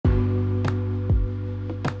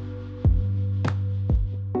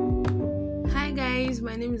guys,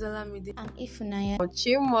 my name is Alamide. I'm Ifunaya. I'm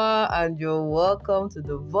Chima, and you're welcome to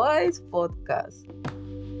the Voice Podcast.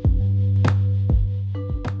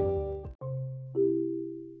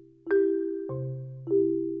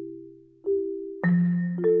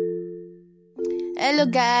 Hello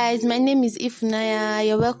guys, my name is Ifunaya.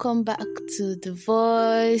 You're welcome back to the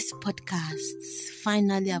Voice Podcast.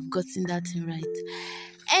 Finally, I've gotten that right.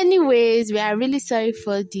 Anyways, we are really sorry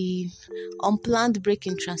for the unplanned break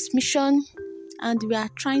in transmission, and we are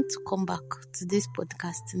trying to come back to this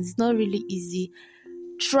podcast. And it's not really easy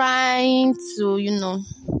trying to,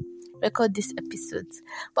 record this episode.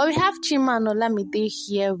 But we have Chima and Olamide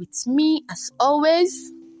here with me as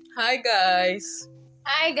always. Hi guys.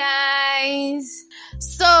 Hi guys.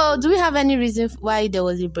 So, do we have any reason why there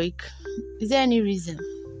was a break? Is there any reason?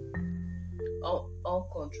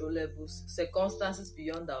 Uncontrollable circumstances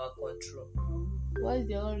beyond our control. What is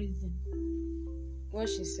the only reason? What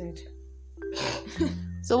she said.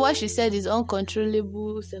 So what she said is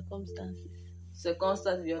uncontrollable circumstances.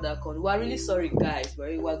 Circumstances beyond our control. We're really sorry, guys.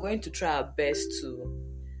 We're going to try our best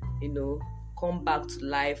to, come back to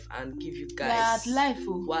life and give you guys. We're alive.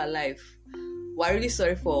 We're alive. We're really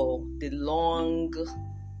sorry for the long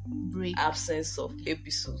break, absence of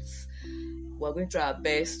episodes. We're going to try our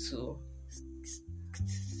best to.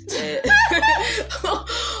 We're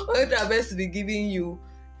going to try our best to be giving you.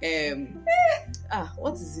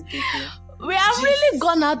 What is it again? We have really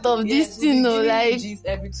gone out of this thing, like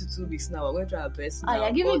every 2 weeks now. We're going to try our best.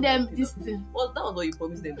 You're giving them this thing. Well, that was what you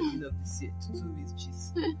promised them beginning of this year. 2 weeks,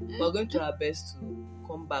 G's. We're going to try our best to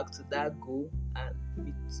come back to that goal and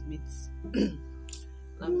meet.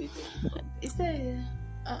 Is that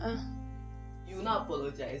You will not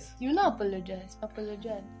apologize. You will not apologize.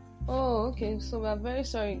 Apologize. Oh, okay. So we are very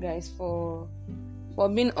sorry, guys, for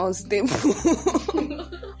being unstable.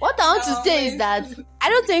 What I want to say is that I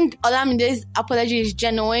don't think Olamide's apology is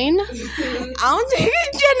genuine. I don't think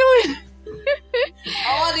it's genuine.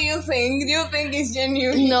 What do you think? Do you think it's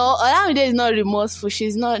genuine? No, Olamide is not remorseful.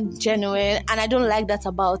 She's not genuine, and I don't like that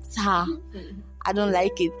about her. I don't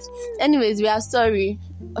like it. Anyways, we are sorry.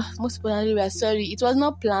 Most importantly, we are sorry. It was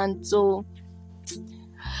not planned, so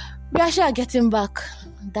we are sure getting back.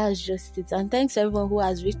 That's just it. And thanks to everyone who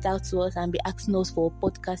has reached out to us and be asking us for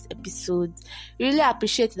podcast episodes. We really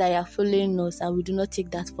appreciate that you're following us, and we do not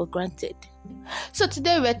take that for granted. So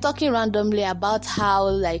today we're talking randomly about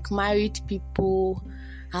how married people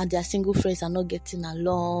and their single friends are not getting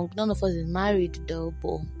along. None of us is married though,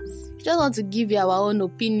 but we just want to give you our own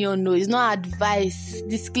opinion. No, it's not advice.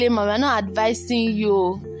 Disclaimer, we're not advising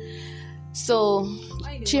you. So,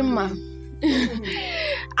 Chima,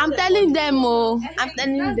 I'm telling them. I'm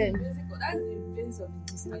telling them.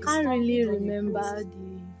 I can't really remember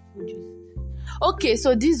the gist. Okay,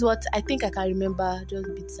 so this is what I think I can remember, just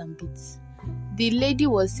bits and bits. The lady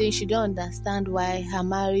was saying she don't understand why her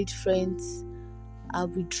married friends are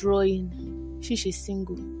withdrawing. She's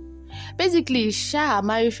single. Basically, her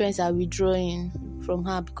married friends are withdrawing from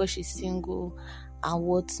her because she's single and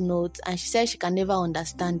whatnot, and she said she can never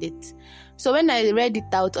understand it. So when I read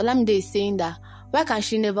it out, Olamide is saying that why can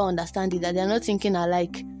she never understand it, that they're not thinking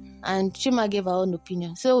alike, and Chima gave her own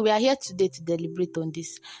opinion. So we are here today to deliberate on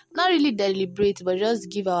this. Not really deliberate, but just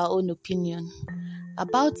give our own opinion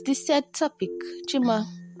about this said topic. Chima.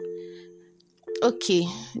 Okay,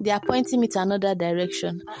 they are pointing me to another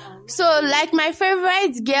direction. So, like my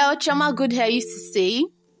favorite girl, Chama Goodhair, used to say.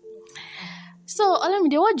 So,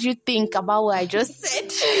 Olamide, what do you think about what I just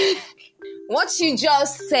said? What you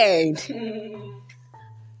just said.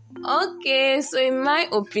 Okay, so in my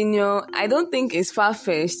opinion, I don't think it's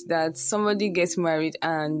far-fetched that somebody gets married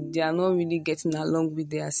and they are not really getting along with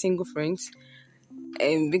their single friends.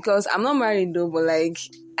 Because I'm not married though, but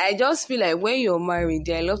I just feel like when you're married,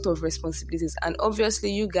 there are a lot of responsibilities, and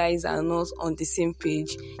obviously you guys are not on the same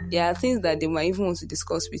page. There are things that they might even want to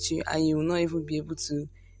discuss with you, and you will not even be able to,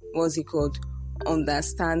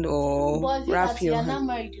 understand or wrap your hand. You're not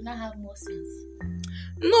married, you not have more sense.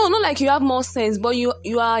 No, not like you have more sense, but you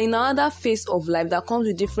are in another phase of life that comes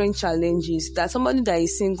with different challenges that somebody that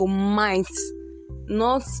is single might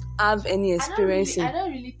not have any experience in. I don't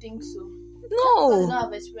really think so. No. Because you don't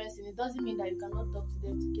have experience in it doesn't mean that you cannot talk to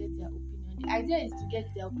them to get their opinion. The idea is to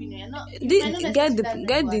get their opinion.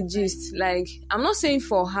 Get the gist. I'm not saying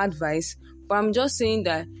for advice, but I'm just saying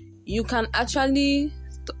that you can actually.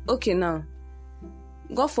 Okay, now,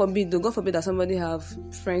 God forbid that somebody have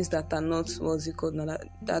friends that are not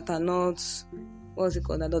that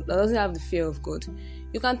doesn't have the fear of God.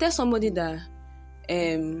 You can tell somebody that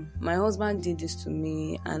my husband did this to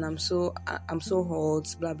me and I'm so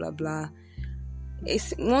hurt, blah blah blah.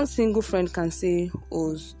 one single friend can say,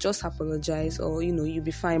 "Oh, just apologize," or you'll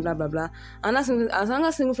be fine, blah blah blah. And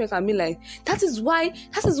another single friend can be like, "That is why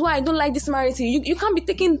I don't like this marriage. You can't be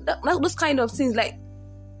taking those kind of things." Like,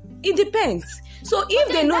 it depends. So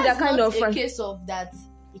if they know that kind of friend, a case of that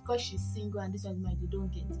because she's single and this one's married, they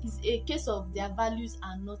don't get. It's a case of their values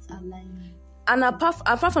are not aligning. And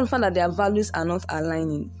apart from the fact that their values are not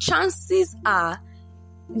aligning, chances are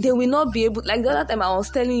they will not be able. Like the other time, I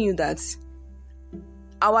was telling you that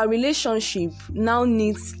our relationship now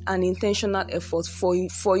needs an intentional effort for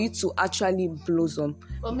you to actually blossom.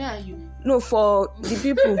 For me and you? No, for the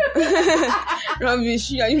people.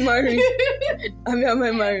 Rubbish, are you married? Am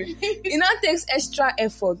I married? It now takes extra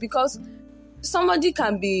effort because somebody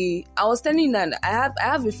can be. I was telling you that I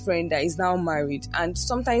have a friend that is now married, and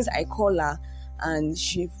sometimes I call her and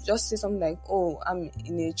she just says something like, "Oh, I'm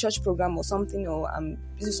in a church program or something, or I'm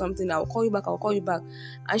busy something. I'll call you back.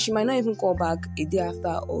 And she might not even call back a day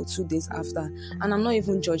after or 2 days after. And I'm not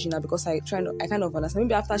even judging her because I kind of understand.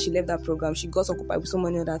 Maybe after she left that program, she got occupied with so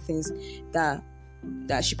many other things that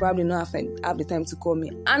she probably not have the time to call me.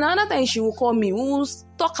 And another time she will call me, we will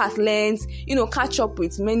talk at length, catch up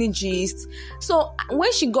with many gists. So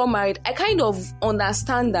when she got married, I kind of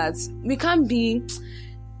understand that we can't be.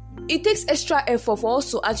 It takes extra effort for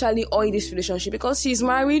us to actually oil this relationship because she's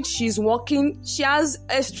married, she's working, she has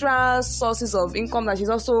extra sources of income that she's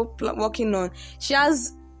also working on. She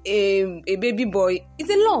has a baby boy.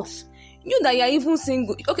 It's a lot. You that you're even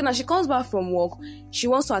single. Okay, now she comes back from work. She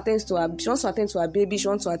wants to attend to her baby. She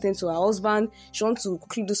wants to attend to her husband. She wants to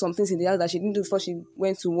quickly do some things in the house that she didn't do before she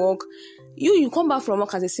went to work. You come back from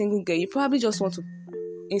work as a single girl. You probably just want to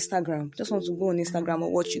go on Instagram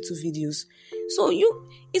or watch YouTube videos. So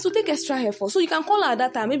it will take extra effort. So you can call her at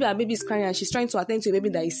that time. Maybe her baby is crying and she's trying to attend to a baby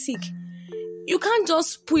that is sick. You can't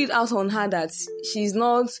just put it out on her that she's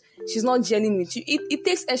not gelling with you. It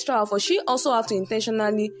takes extra effort. She also have to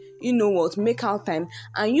intentionally, make out time.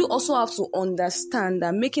 And you also have to understand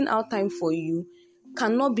that making out time for you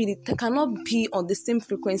cannot be on the same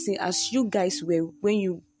frequency as you guys were when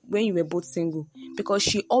you were both single, because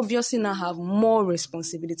she obviously now have more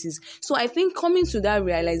responsibilities. So I think coming to that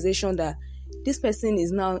realization that this person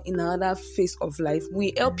is now in another phase of life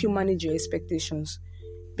will help you manage your expectations.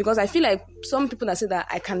 Because I feel like some people that say that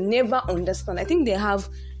I can never understand, I think they have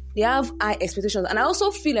high expectations. And I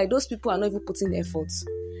also feel like those people are not even putting efforts.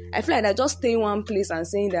 I feel like they're just staying in one place and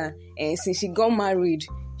saying that since she got married,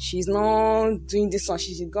 she's not doing this one.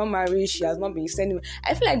 She got married, she has not been sending.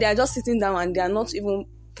 I feel like they are just sitting down and they are not even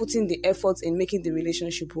putting the efforts in making the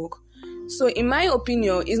relationship work. So in my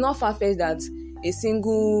opinion, it's not far-fetched that a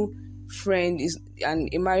single friend and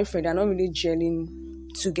a married friend are not really gelling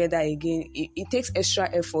together again. It takes extra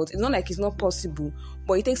effort. It's not like it's not possible,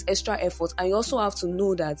 but it takes extra effort. And you also have to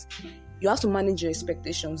know that you have to manage your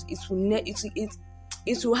expectations. It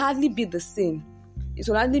will hardly be the same. It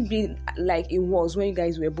will hardly be like it was when you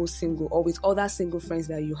guys were both single or with other single friends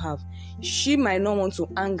that you have. She might not want to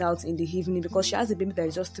hang out in the evening because she has a baby that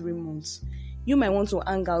is just 3 months. You might want to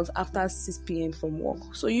hang out after 6 p.m. from work.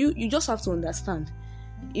 So you just have to understand.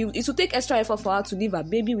 It will take extra effort for her to leave her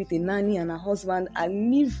baby with a nanny and her husband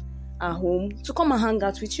and leave her home to come and hang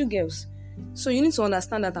out with you girls. So you need to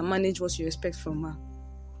understand that and manage what you expect from her.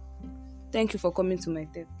 Thank you for coming to my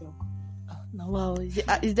TED Talk. No, wow,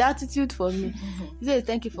 is the attitude for me? He said,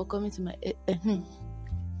 "Thank you for coming to my."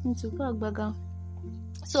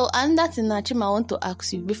 So, another thing, Nachima, I want to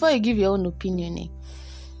ask you before you give your own opinion.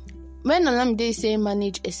 When Olamide say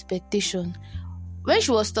manage expectation, when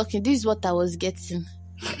she was talking, this is what I was getting.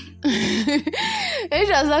 When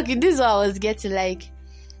she was talking, this is what I was getting. Like,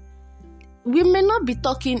 we may not be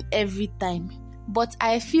talking every time, but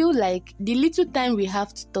I feel like the little time we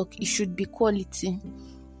have to talk, it should be quality.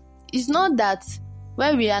 It's not that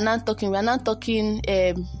when we are not talking, what's that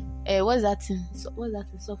in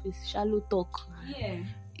surface? Shallow talk. Yeah.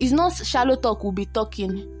 It's not shallow talk we'll be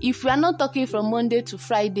talking. If we are not talking from Monday to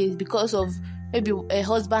Fridays because of maybe a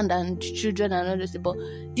husband and children and all this, but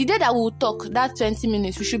the day that we'll talk, that 20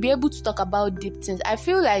 minutes, we should be able to talk about deep things. I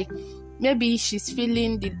feel like maybe she's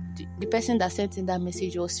feeling, the person that sent in that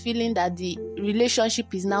message was feeling that the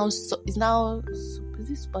relationship is now is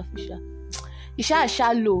it superficial? It's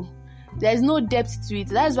shallow. There's no depth to it.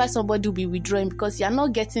 That's why somebody will be withdrawing, because you're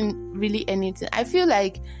not getting really anything. I feel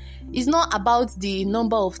like it's not about the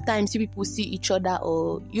number of times you people see each other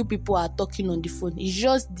or you people are talking on the phone. It's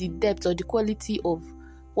just the depth or the quality of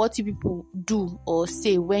what you people do or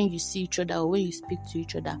say when you see each other or when you speak to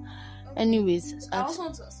each other. Anyways, I also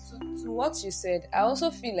want to what you said. I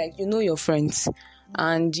also feel like you know your friends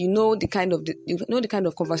and you know the kind of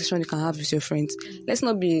conversation you can have with your friends. Let's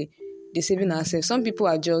not be deceiving ourselves. Some people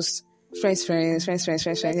are just friends, best friend,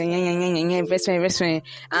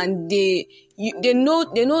 and they know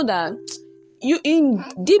that you in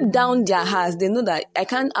deep down their hearts, they know that I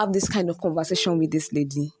can't have this kind of conversation with this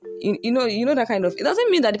lady. You know that kind of. It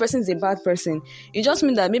doesn't mean that the person is a bad person. It just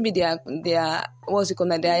means that maybe their their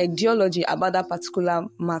ideology about that particular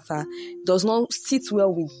matter does not sit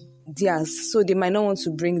well with theirs, so they might not want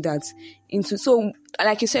to bring that into. So,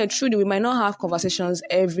 like you said, truly, we might not have conversations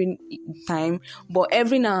every time, but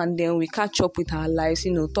every now and then we catch up with our lives.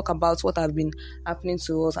 Talk about what have been happening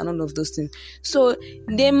to us and all of those things. So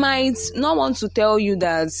they might not want to tell you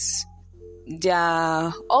that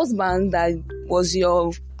their husband that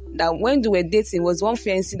when they were dating was one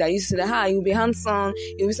fiancé that used to say that you'll be handsome,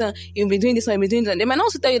 you'll be doing this one, you'll be doing that. They might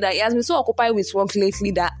also tell you that he has been so occupied with work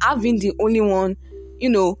lately that I've been the only one,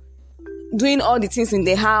 doing all the things in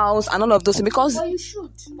the house and all of those things. Because you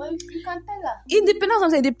should. But you can tell her. It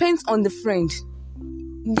depends. It depends on the friend.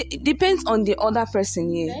 It depends on the other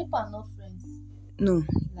person. Yeah. People are not friends. No.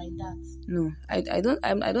 Like that. No,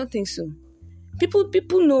 I don't think so.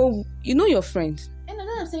 People know. You know your friend. And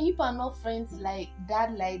I'm saying people are not friends like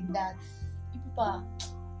that. People are.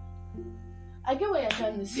 I get what you're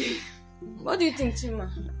trying to say. What do you think, Chima?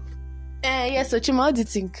 Yes, so Chima, what do you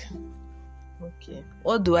think? Okay.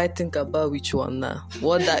 What do I think about which one now?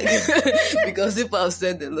 Because if I've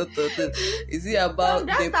said a lot of things, is it about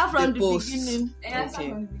the post? Beginning.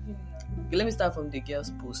 Okay. Let me start from the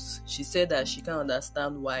girl's post. She said that she can't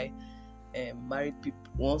understand why married people,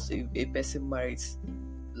 once a person marries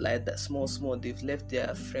like that, small, they've left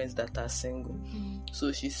their friends that are single.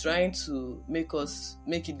 So she's trying to make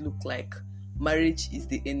it look like marriage is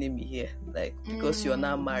the enemy here. Like, because you're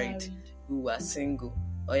now married, you are single.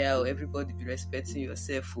 Oh yeah, everybody be respecting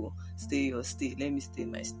yourself. Stay your stay. Let me stay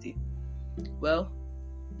my stay. Well,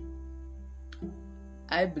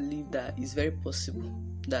 I believe that it's very possible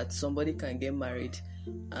that somebody can get married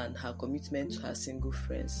and her commitment to her single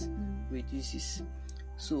friends reduces.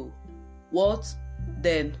 So, why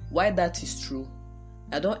that is true,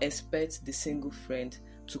 I don't expect the single friend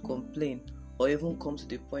to complain or even come to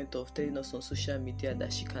the point of telling us on social media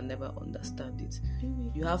that she can never understand it.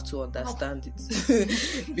 You have to understand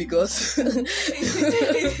it. Because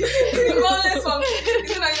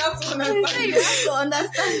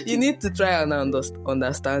you need to try and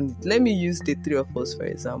understand it. Let me use the three of us, for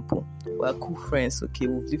example. We're cool friends, okay?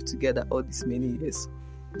 We've lived together all these many years.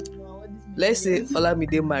 Let's say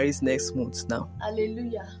Olamide marries next month now.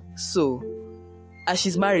 Hallelujah. So, as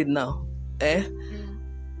she's married now,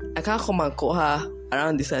 I can't come and call her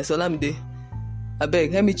around this time. So Olamide, I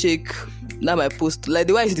beg, let me check now my post. Like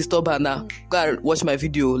the way I disturb her now. Go and watch my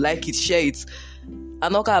video, like it, share it.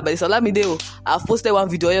 I'm not about this. Olamide, I've posted one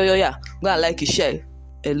video. Yeah. Go and like it, share.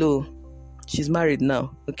 Hello. She's married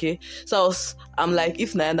now, okay? So I'm like,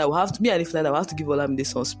 if Nayana will have to give Olamide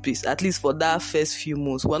some space, at least for that first few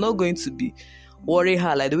months. We're not going to be worrying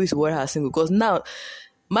her like the way we worry her single, because now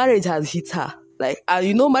marriage has hit her. Like,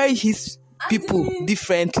 and marriage hits people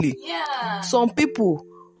differently. Yeah. Some people,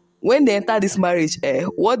 when they enter this marriage,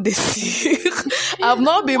 what they see, I've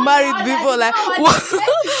not been married before. Like,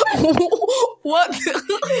 what?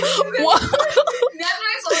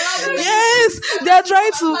 Yes, they are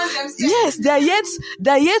trying to. Yes, they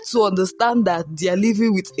are yet to understand that they are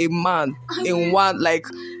living with a man in one. Like,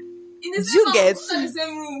 you get.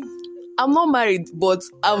 I'm not married, but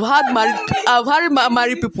I've had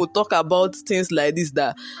married people talk about things like this.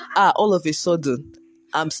 That all of a sudden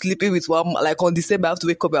I'm sleeping with one. Like on December, I have to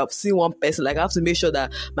wake up. I've seen one person. Like I have to make sure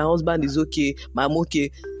that my husband is okay. I'm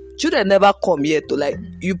okay. Children never come yet to like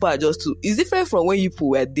you are just too. It's different from when you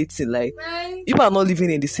were dating. Like you are not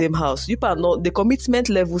living in the same house. You are not. The commitment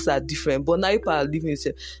levels are different. But now you are living in the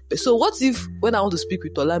same. So what if when I want to speak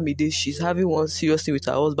with Olamide, she's having one serious thing with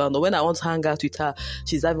her husband, or when I want to hang out with her,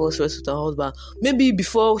 she's having one serious with her husband? Maybe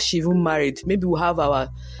before she even married, maybe we'll have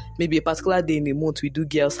maybe a particular day in a month we do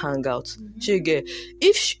girls hangout. She get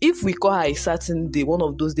if we call her a certain day, one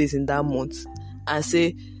of those days in that month, and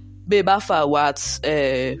say, babe, Afa,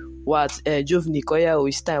 what Jovni Koya,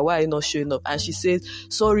 it's time, why are you not showing up? And she says,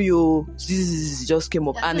 sorry, this just came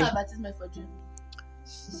up. And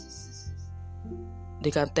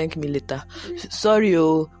they can thank me later. Sorry,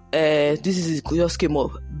 this just came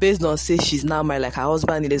up. Based on say she's now married, like her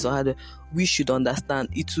husband is on her. We should understand.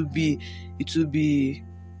 It will be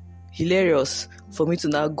hilarious for me to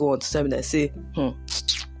now go on to something and say,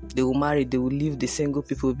 they will marry, they will leave the single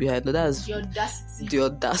people behind. No, that's the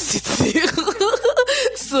audacity.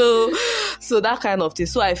 So that kind of thing.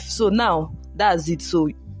 So now that's it. So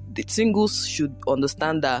the singles should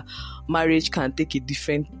understand that marriage can take a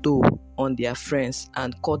different toll on their friends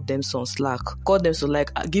and cut them some slack. Cut them some,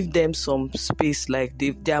 like, give them some space. Like,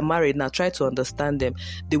 they are married now, try to understand them.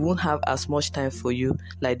 They won't have as much time for you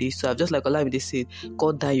like they used to have. Just like Olamide said,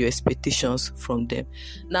 cut down your expectations from them.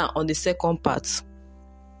 Now, on the second part,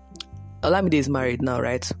 Olamide is married now,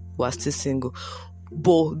 right? We're still single.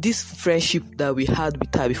 But this friendship that we had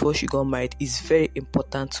with her before she got married is very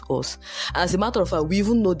important to us. And as a matter of fact, we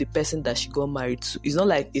even know the person that she got married to. It's not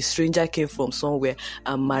like a stranger came from somewhere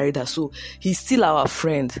and married her. So he's still our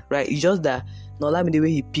friend, right? It's just that Olamide, the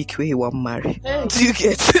way he pick, where he want marry. Hey. Do you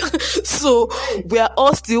get? So we are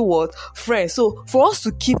all still what? Friends. So for us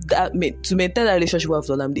to keep that, to maintain that relationship with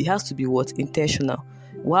Olamide, it has to be what? Intentional.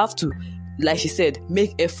 We have to, like she said,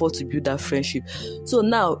 make effort to build that friendship. So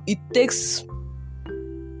now it takes...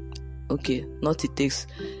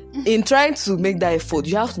 in trying to make that effort,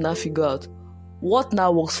 you have to now figure out what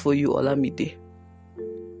now works for you, Olamide.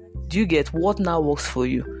 Do you get what now works for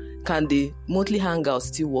you? Can the monthly hangout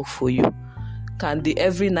still work for you? Can the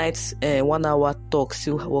every night 1 hour talk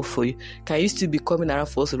still work for you? Can you still be coming around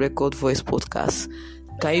for us to record voice podcasts?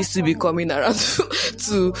 Can you still be coming around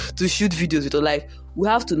to shoot videos with her? Like, we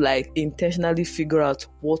have to like intentionally figure out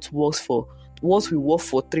what works for, what will work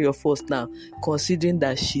for three of us now, considering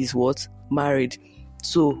that she's what? Married.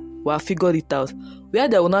 So we have figured it out. Where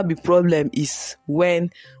there will not be problem is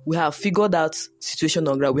when we have figured out situation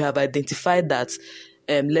on ground. We have identified that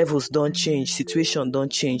levels don't change, situation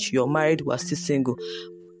don't change. You're married, we're still single.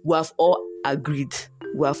 We have all agreed.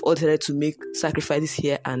 We have all decided to make sacrifices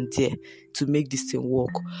here and there to make this thing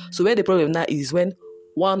work. So where the problem now is when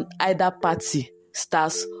either party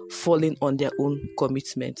starts falling on their own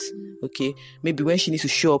commitments. Okay, maybe when she needs to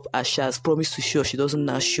show up as she has promised to show up, she doesn't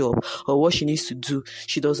now show up, or what she needs to do,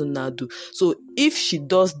 she doesn't now do. So if she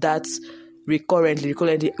does that recurrently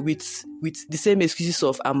with the same excuses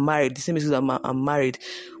of I'm married, the same excuses of I'm married,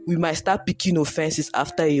 we might start picking offenses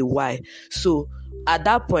after a while. So at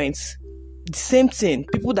that point, the same thing,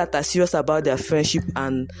 people that are serious about their friendship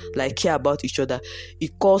and like care about each other,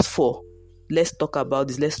 it calls for, let's talk about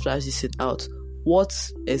this, let's trash this out. What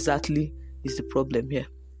exactly is the problem here?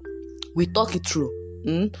 We talk it through.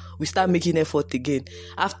 We start making effort again.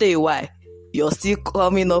 After a while, you're still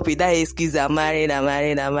coming up with that excuse, I'm married.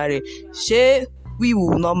 She, we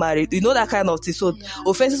will not marry. You know, that kind of thing. So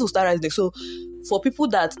offenses will start rising. So for people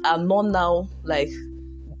that are not now, like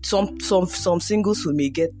some singles who may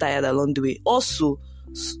get tired along the way. Also,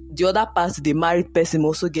 the other part, the married person,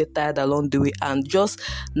 also get tired along the way, and just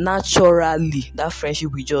naturally that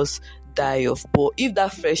friendship will just die off. But if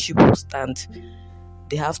that friendship will stand,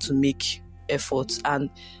 they have to make efforts, and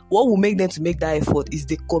what will make them to make that effort is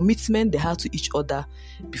the commitment they have to each other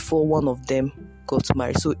before one of them got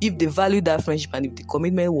married. So if they value that friendship and if the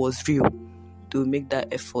commitment was real, they will make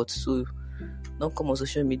that effort. So don't come on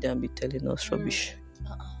social media and be telling us rubbish.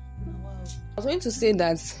 I was going to say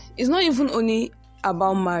that it's not even only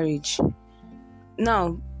about marriage.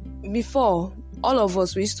 Now, before, all of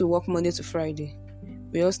us, we used to work Monday to Friday.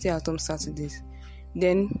 We all stay at home Saturdays.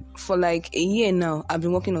 Then for like a year now, I've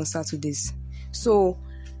been working on Saturdays. So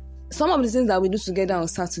some of the things that we do together on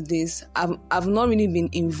Saturdays, I've not really been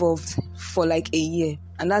involved for like a year.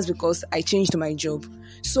 And that's because I changed my job.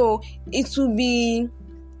 So it will be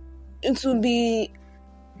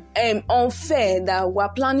unfair that we're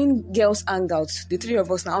planning girls hangouts, the three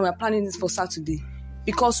of us now, and we're planning this for Saturday.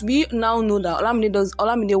 Because we now know that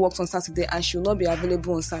Olamide works on Saturday and she will not be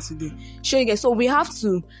available on Saturday. So we have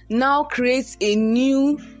to now create a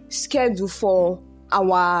new schedule for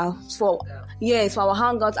our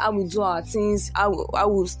hangouts, how we do our things, how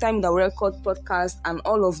we time that we record podcast and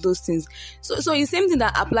all of those things. So it's the same thing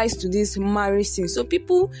that applies to this marriage thing. So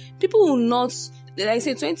people will not, like I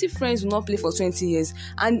say, 20 friends will not play for 20 years.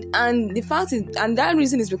 And the fact is, and that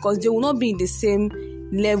reason is because they will not be in the same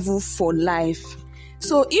level for life.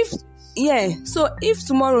 So if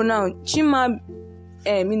tomorrow now Chima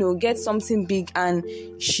gets something big and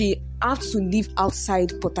she has to live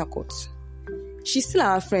outside Port Harcourt, she's still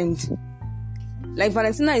our friend. Like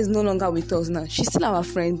Valentina is no longer with us now. She's still our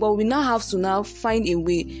friend, but we now have to now find a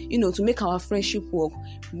way, to make our friendship work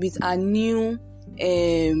with a new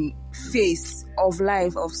phase of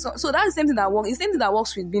life. So that's the same thing that works. It's the same thing that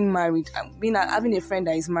works with being married, having a friend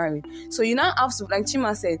that is married. So you now have to, like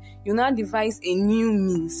Chima said, you now devise a new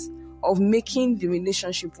means of making the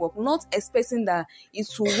relationship work, not expecting that it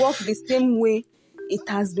will work the same way it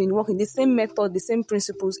has been working, the same method, the same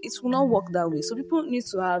principles. It will not work that way. So people need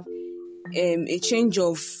to have a change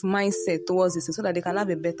of mindset towards this so that they can have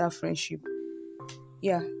a better friendship.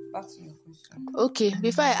 Yeah, back to your question. Okay,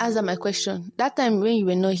 before I answer my question, that time when you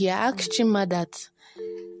were not here, I asked Chima that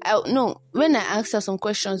when I asked her some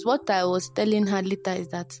questions, what I was telling her later is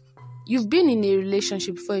that you've been in a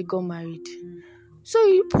relationship before you got married. So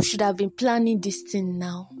you should have been planning this thing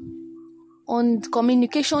now. On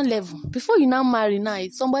communication level, before you now marry, now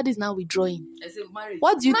somebody's now withdrawing. I say marriage.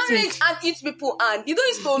 What do you Marriage think? and eat people and you don't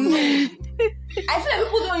used to know. I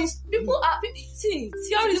feel like people are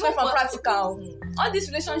theory is far from practical. All this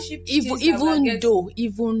relationship Even though,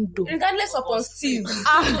 regardless upon still.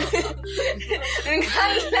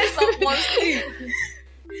 Regardless upon still.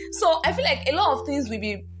 So I feel like a lot of things will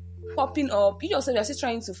be popping up. You yourself are still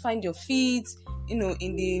trying to find your feet, in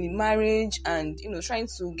the marriage and, trying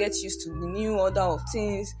to get used to the new order of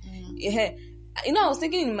things. Yeah. I was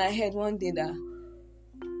thinking in my head one day that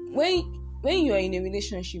when you're in a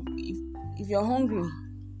relationship, if you're hungry,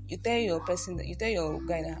 you tell your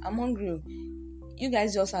guy that I'm hungry. You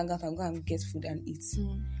guys just hang out and go and get food and eat.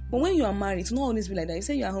 But when you are married, it's not always be like that. You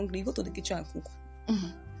say you are hungry, you go to the kitchen and cook.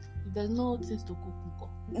 There's no things to cook.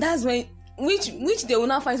 That's when which they will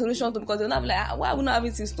not find solution to, because they will not be like, why are we not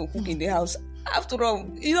having things to cook in the house? After all,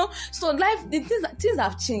 so life, things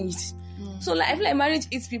have changed. So I feel like marriage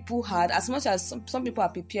eats people hard as much as some people are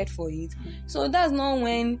prepared for it. So that's not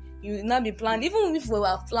when you not be planned. Even if we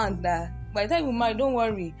were planned that by the time we marry, don't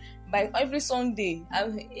worry. By every Sunday,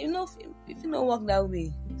 if you don't work that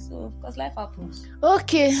way. So because life happens.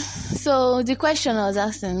 Okay, so the question I was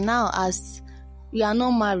asking now, as you are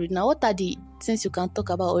not married now, what are the things you can talk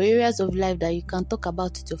about or areas of life that you can talk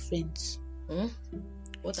about with your friends?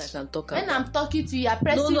 What I can talk when about? I'm talking to you, you're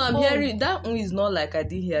pressing No, I'm phone. hearing that one is not like I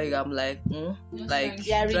didn't hear you. I'm like, like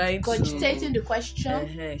You're trying cogitating to the question.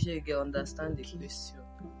 Sure, you can understand the question.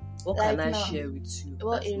 What Like can I now, share with you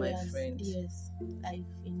What as areas? my friend? Yes, like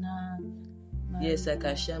Yes, I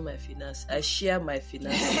can share my finance. I share my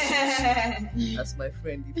finance as my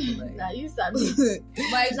friend. If you like. Now you sabi.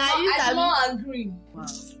 But I'm not angry. Wow.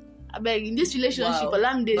 I beg, in this relationship, Wow.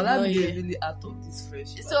 Olamide is not Olamide here. is really out of this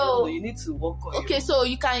friendship. So- I don't know, you need to work on Okay, your- so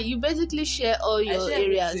you basically share all I your share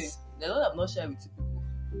areas. everything. The one I'm not sharing with you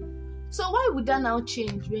people. So why would that now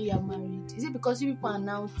change when you're married? Is it because you people are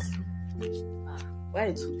now Why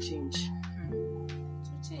it will change?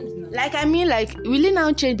 like will it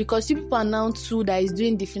now change because you people are now two that is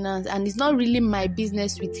doing the finance and it's not really my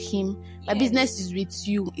business with him? My business is with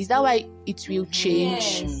you. Is that why it will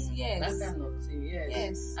change? Yes. That kind of thing, yes.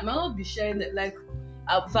 Yes. I might not be sharing it, like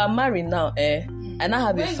if I'm married now, and I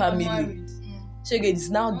have a family. Shege, it's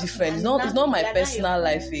now different. It's not my personal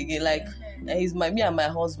life again. Like it's me and my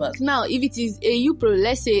husband. Now, if it is a you problem,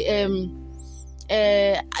 let's say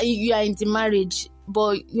you are in the marriage,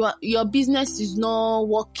 but your business is not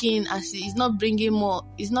working as it's not bringing more.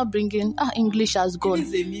 It's not bringing. English has gone. If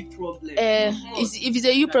it's a me problem. If it's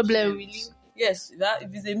a you problem, will you? Yes,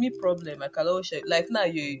 if it's a me problem, I can always share. Like now,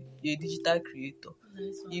 you're a digital creator.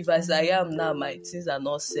 If as I am now, my things are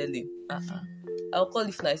not selling. I'll call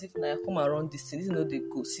if I come around this thing. This is not the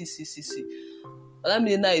go. See.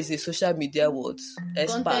 Olamide now is a social media world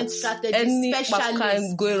expert. Content strategist, Any specialist.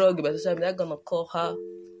 kind going wrong about social media, I'm gonna call her.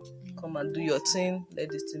 Come and do your thing. Let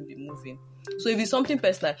this thing be moving. So if it's something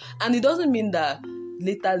personal, and it doesn't mean that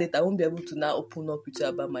later I won't be able to now open up with you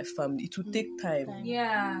about my family. It will take time.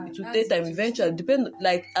 Yeah. It will take time. Eventually, depend.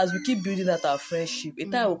 Like as we keep building out our friendship, a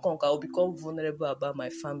time will come. I will become vulnerable about my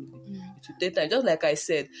family. It will take time. Just like I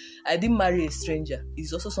said, I didn't marry a stranger.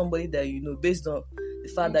 It's also somebody that you know based on the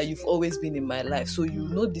fact that you've always been in my life. So you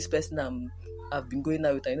know this person I've been going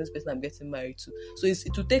out with. I know this person I'm getting married to. So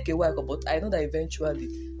it will take a while, but I know that eventually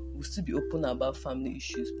we'll still be open about family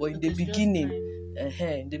issues. But in the beginning,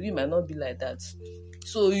 the beginning might not be like that.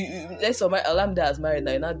 So let's say Olamide has married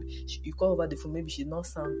now. You call over the phone. Maybe she's not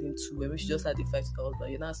sounding too well. Maybe she just had a fight with her husband.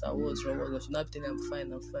 You're not saying what's wrong. She's not telling I'm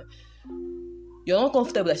fine. You're not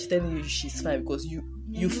comfortable that she's telling you she's fine because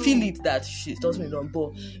you feel it that she doesn't mean wrong.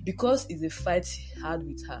 But because it's a fight she had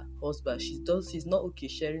with her husband, she's not okay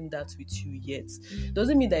sharing that with you yet.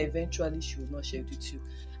 Doesn't mean that eventually she will not share it with you.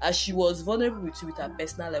 As she was vulnerable with you with her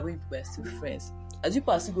personal life when people are still friends. As you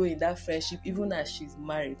still go in that friendship, even as she's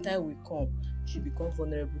married, time will come, she'll become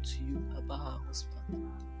vulnerable to you about her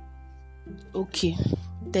husband. Okay,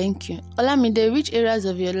 thank you. Olamide, which areas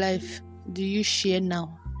of your life do you share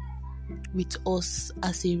now with us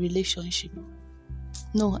as a relationship?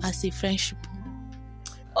 No, as a friendship.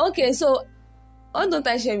 Okay, so what don't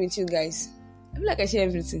I share with you guys? I feel like I share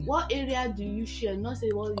everything. What area do you share? Not say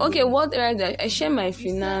what. Okay, what area do I share my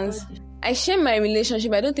finance? I share my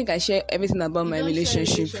relationship. I don't think I share everything about my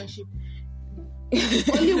relationship.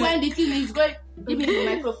 Only when the thing is going. Give me the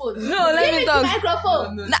microphone. No, let me talk. The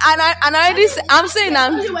microphone. And I already, I'm saying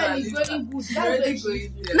Only when it's going good.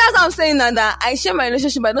 That's that's what I'm saying now, that I share my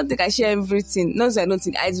relationship. I don't think I share everything. No, I don't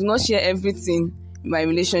think I do not share everything in my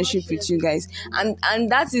relationship with you guys,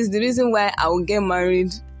 and that is the reason why I will get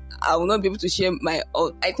married. I will not be able to share my.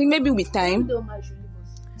 I think maybe with time.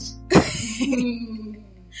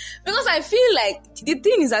 Because I feel like the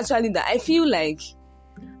thing is actually that I feel like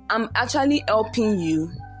I'm actually helping you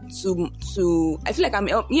to I feel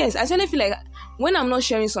like yes, I actually feel like when I'm not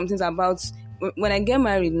sharing some things about when I get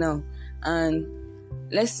married now, and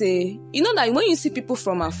let's say, you know that when you see people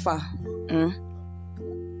from afar,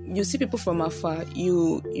 you see people from afar,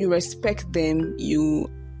 you respect them, you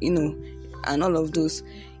know, and all of those.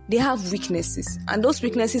 They have weaknesses, and those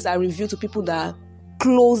weaknesses are revealed to people that are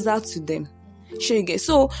closer to them. Sure you get.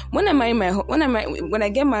 So when I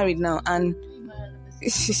get married now, and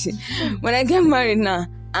when I get married now,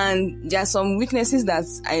 and there are some weaknesses that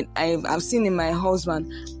I've seen in my husband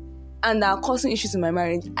and that are causing issues in my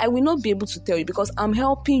marriage, I will not be able to tell you, because I'm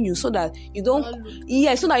helping you so that you don't, so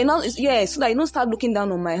that you don't start looking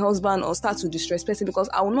down on my husband or start to disrespect him, because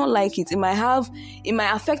I will not like it. It might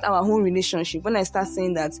affect our whole relationship when I start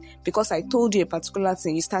saying that because I told you a particular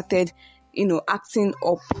thing, you started, acting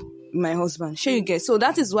up my husband. Sure you get. So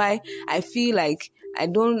that is why I feel like I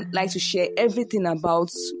don't like to share everything about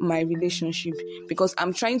my relationship, because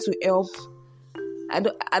I'm trying to help.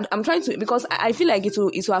 I'm trying to, because I feel like it will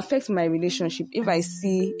affect my relationship if I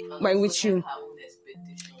see with you.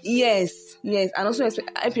 Yes, and also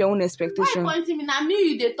have your own expectation. Why pointing me? Now me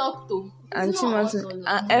you they talk to. And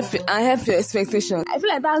I have your expectation. I feel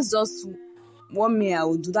like that's just what I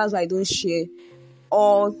will do. That's why I don't share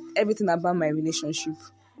everything about my relationship,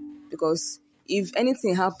 because if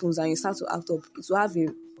anything happens and you start to act up, it will have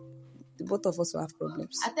the both of us will have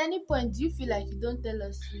problems. At any point, do you feel like you don't tell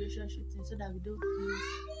us relationship things so that we don't feel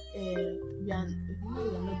we are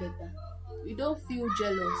not better? We don't feel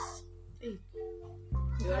jealous. Hey,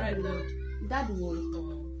 you're right. Is that the word?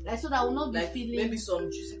 Like, so that we'll not be feeling maybe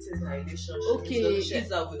some juicy things in our relationship. Okay, so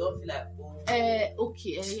that we don't feel like yeah,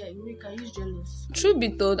 we can use jealous. Truth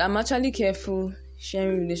be told, I'm actually careful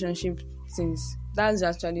sharing relationship things. That's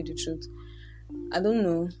actually the truth. I don't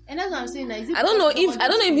know. And that's what I'm saying. I don't know if that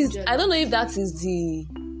is the.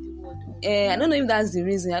 I don't know if that's the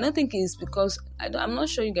reason. I don't think it's because I'm not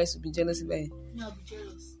sure you guys will be jealous if I. No, I'll be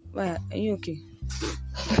jealous. Why are you okay?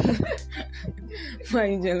 Why are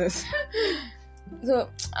you jealous? So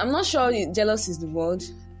I'm not sure jealous is the word.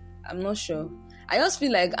 I'm not sure. I just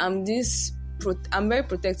feel like I'm very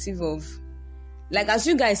protective of, like, as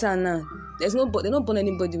you guys are now. They don't burn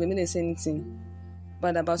anybody when they say anything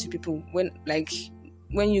bad about you people. When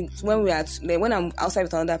I'm outside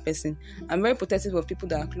with another person, I'm very protective of people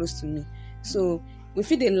that are close to me. So we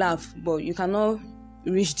feel they laugh, but you cannot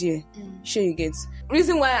reach there. Sure you get.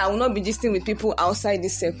 Reason why I will not be gisting with people outside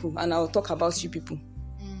this circle, and I will talk about you people.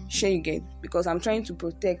 Sure you get, because I'm trying to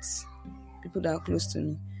protect people that are close to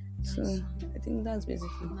me. Nice. So I think that's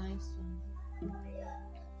basically nice.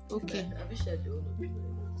 Okay. I wish I had your own opinion.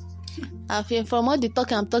 I feel from all the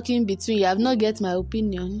talk I'm talking between, you have not get my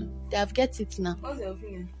opinion. They have get it now. What's your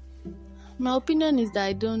opinion? My opinion is that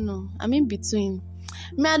I don't know. I'm in between.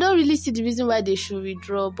 I don't really see the reason why they should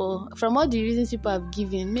withdraw, but from all the reasons people have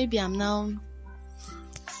given, maybe I'm now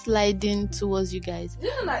sliding towards you guys. Do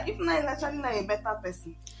you know that if now is actually not a better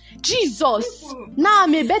person? Jesus! Now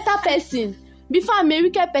I'm a better person. Before I'm a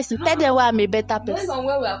wicked person, tell them why I'm a better person. Based on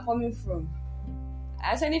where we are coming from,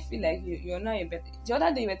 I actually feel like you're not a better. The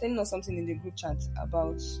other day you were telling us something in the group chat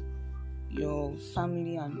about your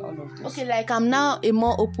family and all of this. Okay, like I'm now a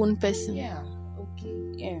more open person. Yeah. Okay.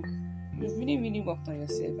 Yeah. You've really, really worked on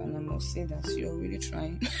yourself, and I must say that you're really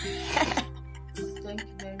trying. Thank you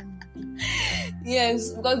very much.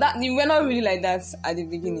 Yes, because you were not really like that at the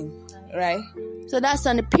beginning, right? So that's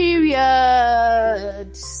on the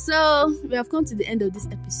period. So we have come to the end of this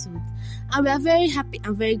episode. And we are very happy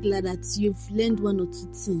and very glad that you've learned one or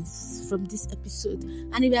two things from this episode.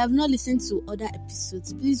 And if you have not listened to other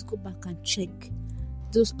episodes, please go back and check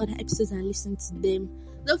those other episodes and listen to them.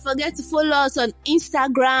 Don't forget to follow us on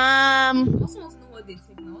Instagram. I also want to know what they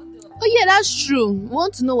think now. Oh yeah, that's true. We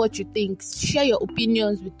want to know what you think. Share your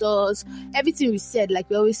opinions with us. Everything we said, like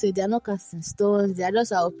we always say, they are not casting stones. They are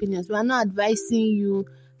just our opinions. We are not advising you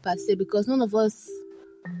per se, because none of us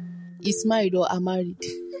is married or are married.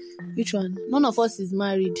 Which one? None of us is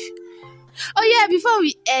married. Oh yeah, before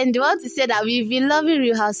we end, we want to say that we've been loving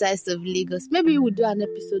Real Housewives of Lagos. Maybe we'll do an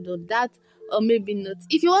episode on that, or maybe not.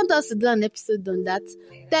 If you want us to do an episode on that,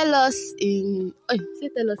 tell us in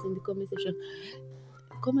the comment section.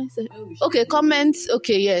 Okay, comments.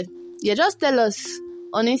 Okay, yeah. Just tell us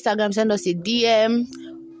on Instagram. Send us a DM.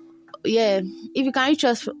 Yeah, if you can reach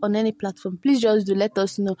us on any platform, please just do let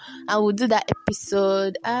us know, and we'll do that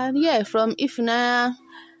episode. And yeah, from Ifunanya,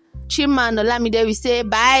 Chima, and Olamide, we say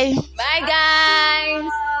bye. Bye, guys.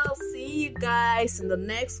 See you guys in the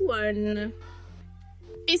next one.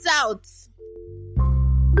 Peace out.